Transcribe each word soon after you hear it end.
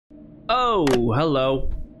Oh, hello.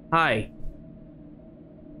 Hi.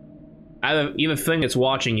 I have a feeling it's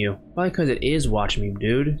watching you. Probably because it is watching me,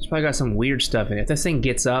 dude. It's probably got some weird stuff in it. If this thing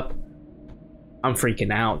gets up, I'm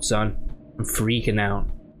freaking out, son. I'm freaking out.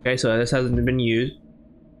 Okay, so this hasn't been used.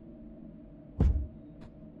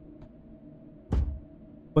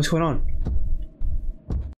 What's going on?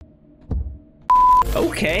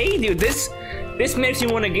 Okay, dude, this makes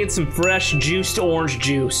me want to get some fresh juiced orange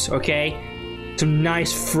juice, okay? Some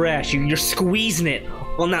nice fresh. You're squeezing it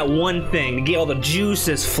on that one thing to get all the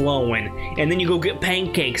juices flowing, and then you go get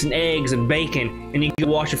pancakes and eggs and bacon, and you go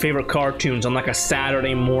watch your favorite cartoons on like a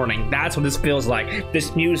Saturday morning. That's what this feels like.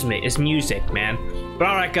 This music is music, man. But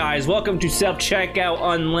alright guys, welcome to Self-Checkout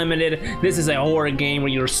Unlimited. This is a horror game where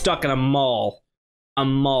you're stuck in a mall. A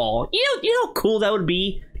mall. You know how cool that would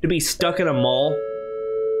be to be stuck in a mall?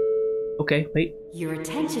 Okay, wait. Your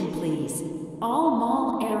attention, please. All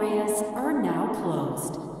mall areas are now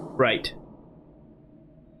closed. Right.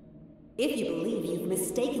 If you believe you've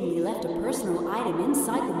mistakenly left a personal item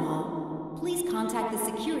inside the mall, please contact the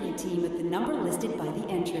security team at the number listed by the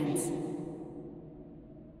entrance.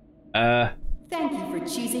 Thank you for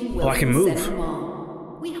choosing Wilson Center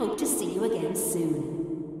Mall. We hope to see you again soon.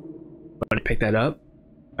 I'm gonna pick that up.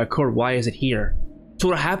 Cord, why is it here? So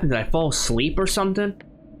what happened? Did I fall asleep or something?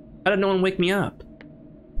 How did no one wake me up?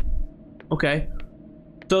 Okay.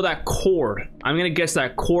 So that cord. I'm gonna guess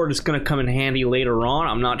that cord is gonna come in handy later on.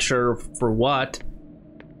 I'm not sure for what.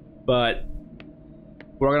 But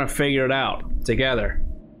we're gonna figure it out together.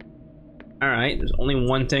 Alright, there's only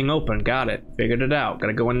one thing open. Got it. Figured it out.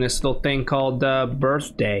 Gotta go in this little thing called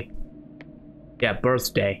birthday. Yeah,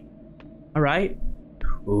 birthday. Alright.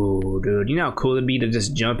 Ooh, dude. You know how cool it'd be to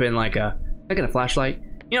just jump in like a... I got a flashlight.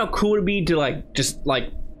 You know how cool it'd be to like just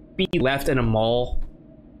like be left in a mall?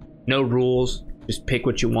 No rules. Just pick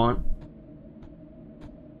what you want.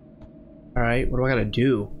 Alright, what do I gotta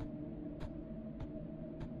do?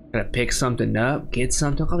 Gotta pick something up, get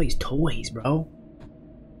something. Look at all these toys, bro.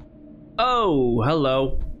 Oh,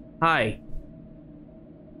 hello. Hi.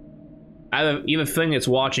 I have a feeling it's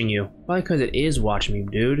watching you. Probably because it is watching me,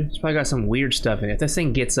 dude. It's probably got some weird stuff in it. If this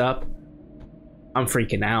thing gets up, I'm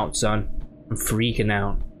freaking out, son. I'm freaking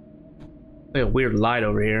out. Like a weird light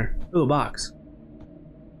over here. Ooh, a box.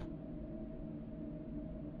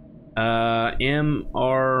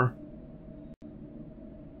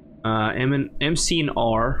 MC and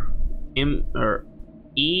R. or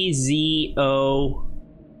EZO.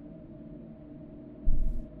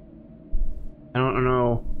 I don't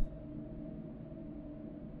know.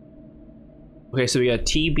 Okay, so we got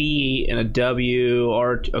TB and a W,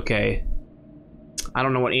 R. Okay. I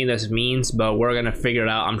don't know what any of this means, but we're gonna figure it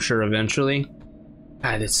out, I'm sure, eventually.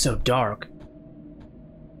 God, it's so dark.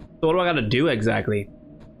 So what do I gotta do exactly?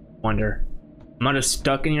 Wonder. Am I just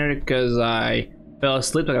stuck in here because I fell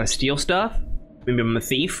asleep? I gotta steal stuff? Maybe I'm a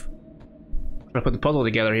thief? I'm gonna put the puzzle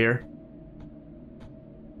together here.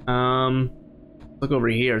 Look over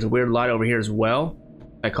here. There's a weird light over here as well.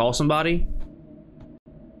 Can I call somebody?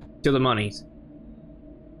 Steal the monies.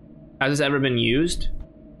 Has this ever been used?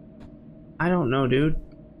 I don't know, dude.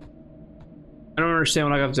 I don't understand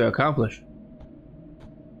what I have to accomplish.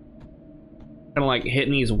 Kind of like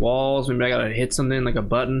hitting these walls. Maybe I gotta hit something like a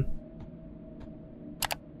button.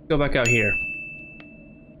 Go back out here.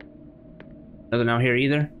 Nothing out here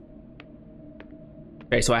either.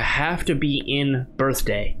 Okay, so I have to be in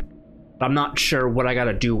birthday. But I'm not sure what I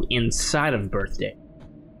gotta do inside of birthday.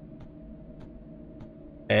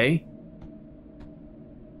 Okay.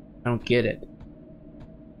 I don't get it.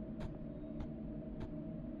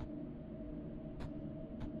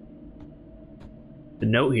 The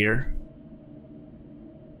note here.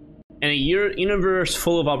 In a universe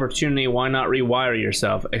full of opportunity, why not rewire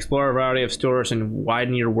yourself? Explore a variety of stores and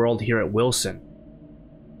widen your world here at Wilson.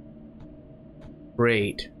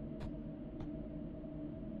 Great.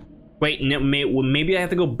 Wait, no, maybe I have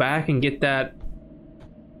to go back and get that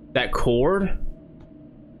cord?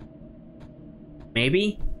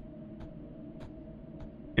 Maybe?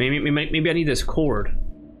 Maybe I need this cord.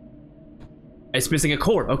 It's missing a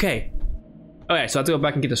cord. Okay. Okay, so I have to go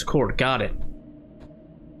back and get this cord. Got it.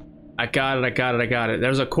 I got it.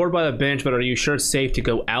 There's a cord by the bench, but are you sure it's safe to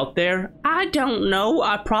go out there? I don't know.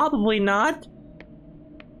 Probably not.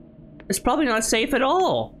 It's probably not safe at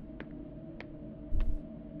all.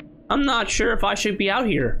 I'm not sure if I should be out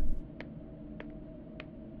here.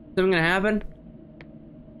 Something gonna happen?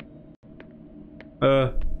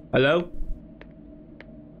 Hello?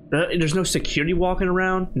 There's no security walking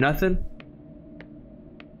around? Nothing?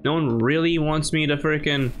 No one really wants me to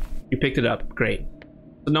freaking... You picked it up. Great.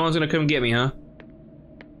 So no one's gonna come get me, huh?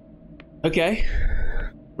 Okay.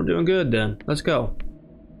 We're doing good then. Let's go.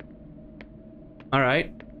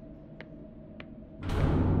 Alright.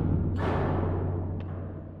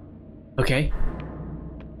 Okay.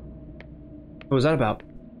 What was that about?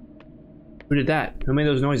 Who did that? Who made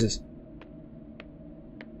those noises?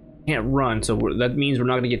 Can't run, so that means we're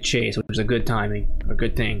not gonna get chased, which is a good timing, a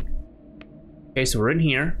good thing. Okay, so we're in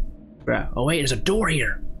here. Oh wait, there's a door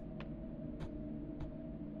here.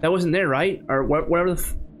 That wasn't there, right? Or whatever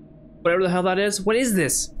the hell that is. What is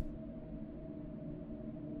this?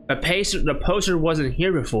 The poster wasn't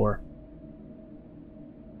here before.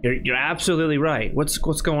 You're absolutely right. What's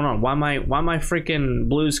going on? Why am I freaking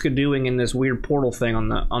blue skidooing in this weird portal thing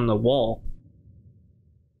on the wall?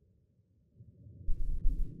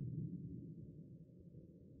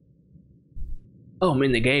 Oh, I'm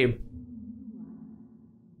in the game.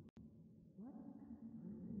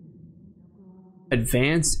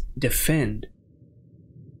 Advance, defend.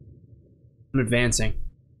 I'm advancing.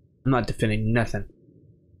 I'm not defending nothing.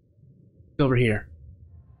 Go over here.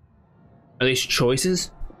 Are these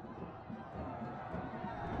choices?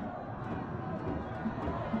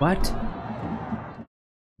 What?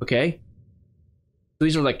 Okay. So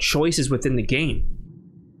these are like choices within the game.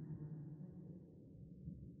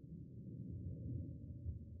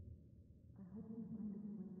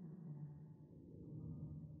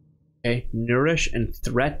 Okay, nourish and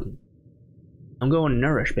threaten. I'm going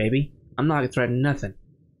nourish, baby. I'm not gonna threaten nothing.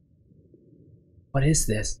 What is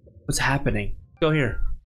this? What's happening? Go here.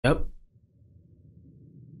 Yep.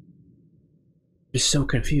 Just so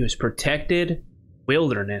confused. Protected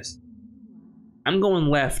wilderness. I'm going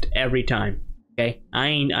left every time. Okay? I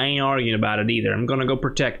ain't arguing about it either. I'm gonna go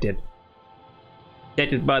protected.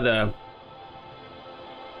 Protected by the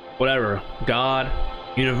whatever. God,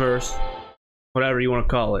 universe, whatever you want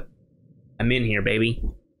to call it. I'm in here, baby.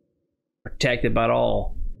 Protected by it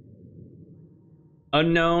all.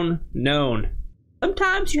 Unknown, known.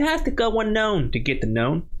 Sometimes you have to go unknown to get the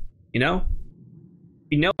known. You know?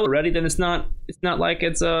 If you know it already, then it's not like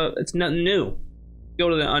it's nothing new. Go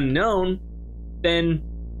to the unknown, then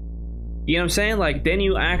you know what I'm saying? Like then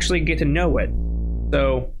you actually get to know it.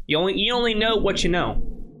 So you only know what you know.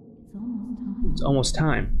 It's almost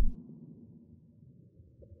time.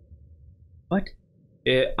 What?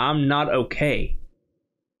 I'm not okay.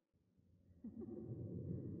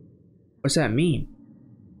 What's that mean?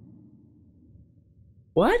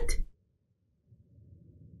 What?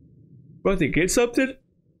 About to get something?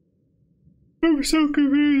 I'm so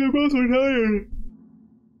confused. I'm also tired.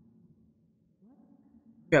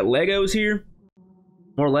 Got Legos here?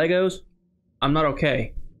 More Legos? I'm not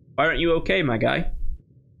okay. Why aren't you okay, my guy?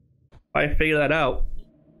 I figure that out.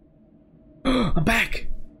 I'm back!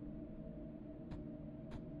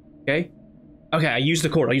 Okay. Okay, I used the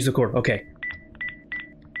cord. Okay.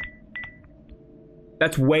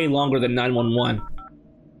 That's way longer than 911.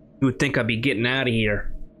 You would think I'd be getting out of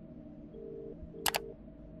here.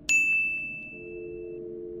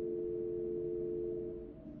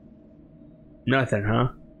 Nothing, huh?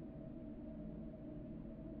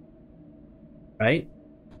 Right?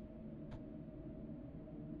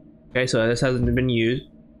 Okay, so this hasn't been used.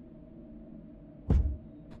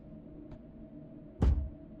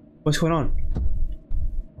 What's going on?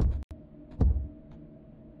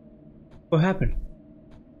 What happened?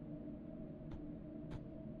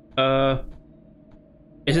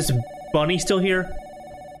 Is this bunny still here?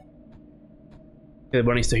 Yeah, the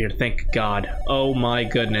bunny's still here, thank God. Oh my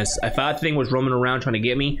goodness. I thought the thing was roaming around trying to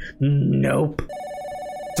get me. Nope.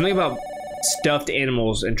 Something about stuffed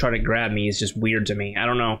animals and trying to grab me is just weird to me. I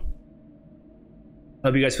don't know. I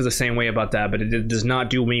hope you guys feel the same way about that, but it does not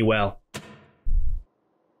do me well.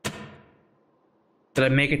 Did I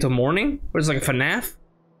make it till morning? What is it, like a FNAF?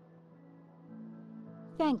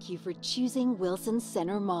 Thank you for choosing Wilson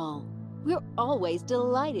Center Mall. We're always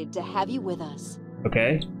delighted to have you with us.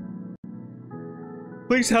 Okay.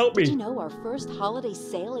 Please help me. Did you know our first holiday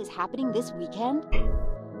sale is happening this weekend?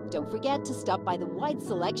 Don't forget to stop by the wide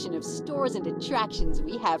selection of stores and attractions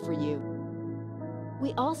we have for you.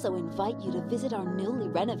 We also invite you to visit our newly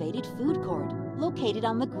renovated food court, located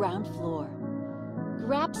on the ground floor.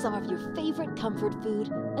 Grab some of your favorite comfort food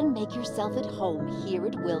and make yourself at home here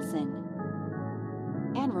at Wilson.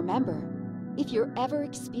 And remember, if you're ever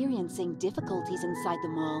experiencing difficulties inside the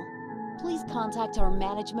mall, please contact our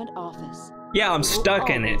management office. Yeah, I'm stuck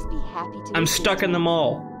in it. I'm stuck in the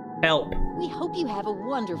mall. Help. We hope you have a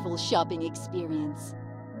wonderful shopping experience.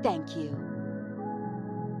 Thank you.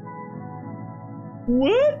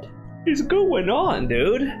 What is going on,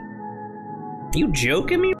 dude? You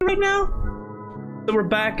joking me right now? So we're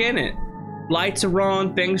back in it. Lights are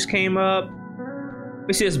on, things came up.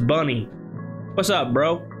 We see this bunny. What's up,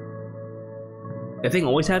 bro? That thing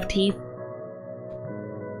always have teeth?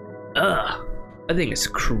 Ugh. That thing is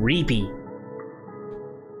creepy.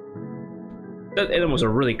 That animals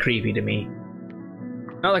are really creepy to me.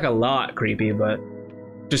 Not like a lot creepy, but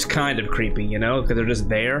just kind of creepy, you know? Because they're just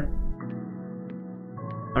there.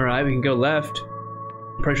 Alright, we can go left.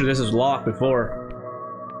 I'm pretty sure this was locked before.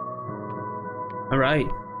 Alright.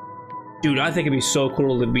 Dude, I think it'd be so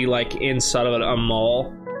cool to be like inside of a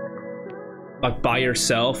mall. Like by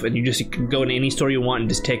yourself, and you can go in any store you want and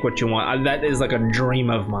just take what you want. That is like a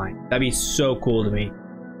dream of mine. That'd be so cool to me.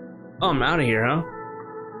 Oh, I'm out of here, huh?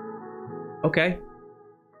 Okay.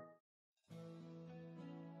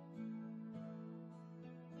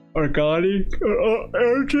 Arcadi?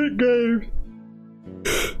 Ancient games.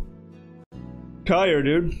 Tired,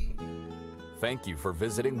 dude. Thank you for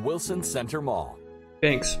visiting Wilson Center Mall.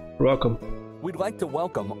 Thanks. You're welcome. We'd like to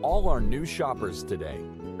welcome all our new shoppers today.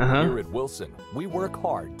 Here at Wilson, we work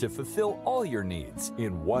hard to fulfill all your needs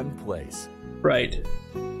in one place. Right.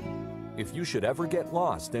 If you should ever get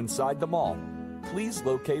lost inside the mall, please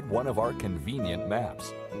locate one of our convenient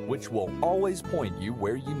maps, which will always point you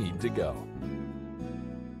where you need to go.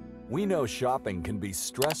 We know shopping can be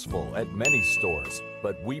stressful at many stores,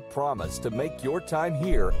 but we promise to make your time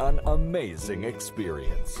here an amazing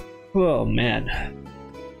experience. Oh, man.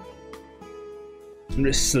 I'm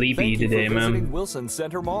just sleepy today, man. Thank you for visiting Wilson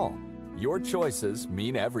Center Mall. Your choices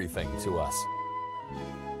mean everything to us.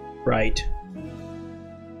 Right.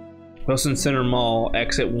 Wilson Center Mall,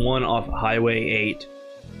 exit 1 off Highway 8.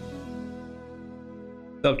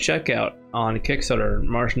 Self-checkout on Kickstarter,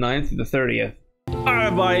 March 9th through the 30th. Alright,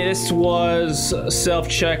 everybody, this was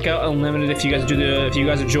self-checkout unlimited. If you guys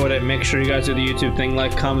enjoyed it, make sure you guys do the YouTube thing,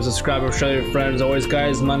 like, comment, subscribe, and show your friends. Always,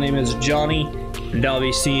 guys, my name is Johnny, and I'll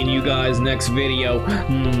be seeing you guys next video.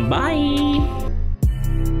 Bye.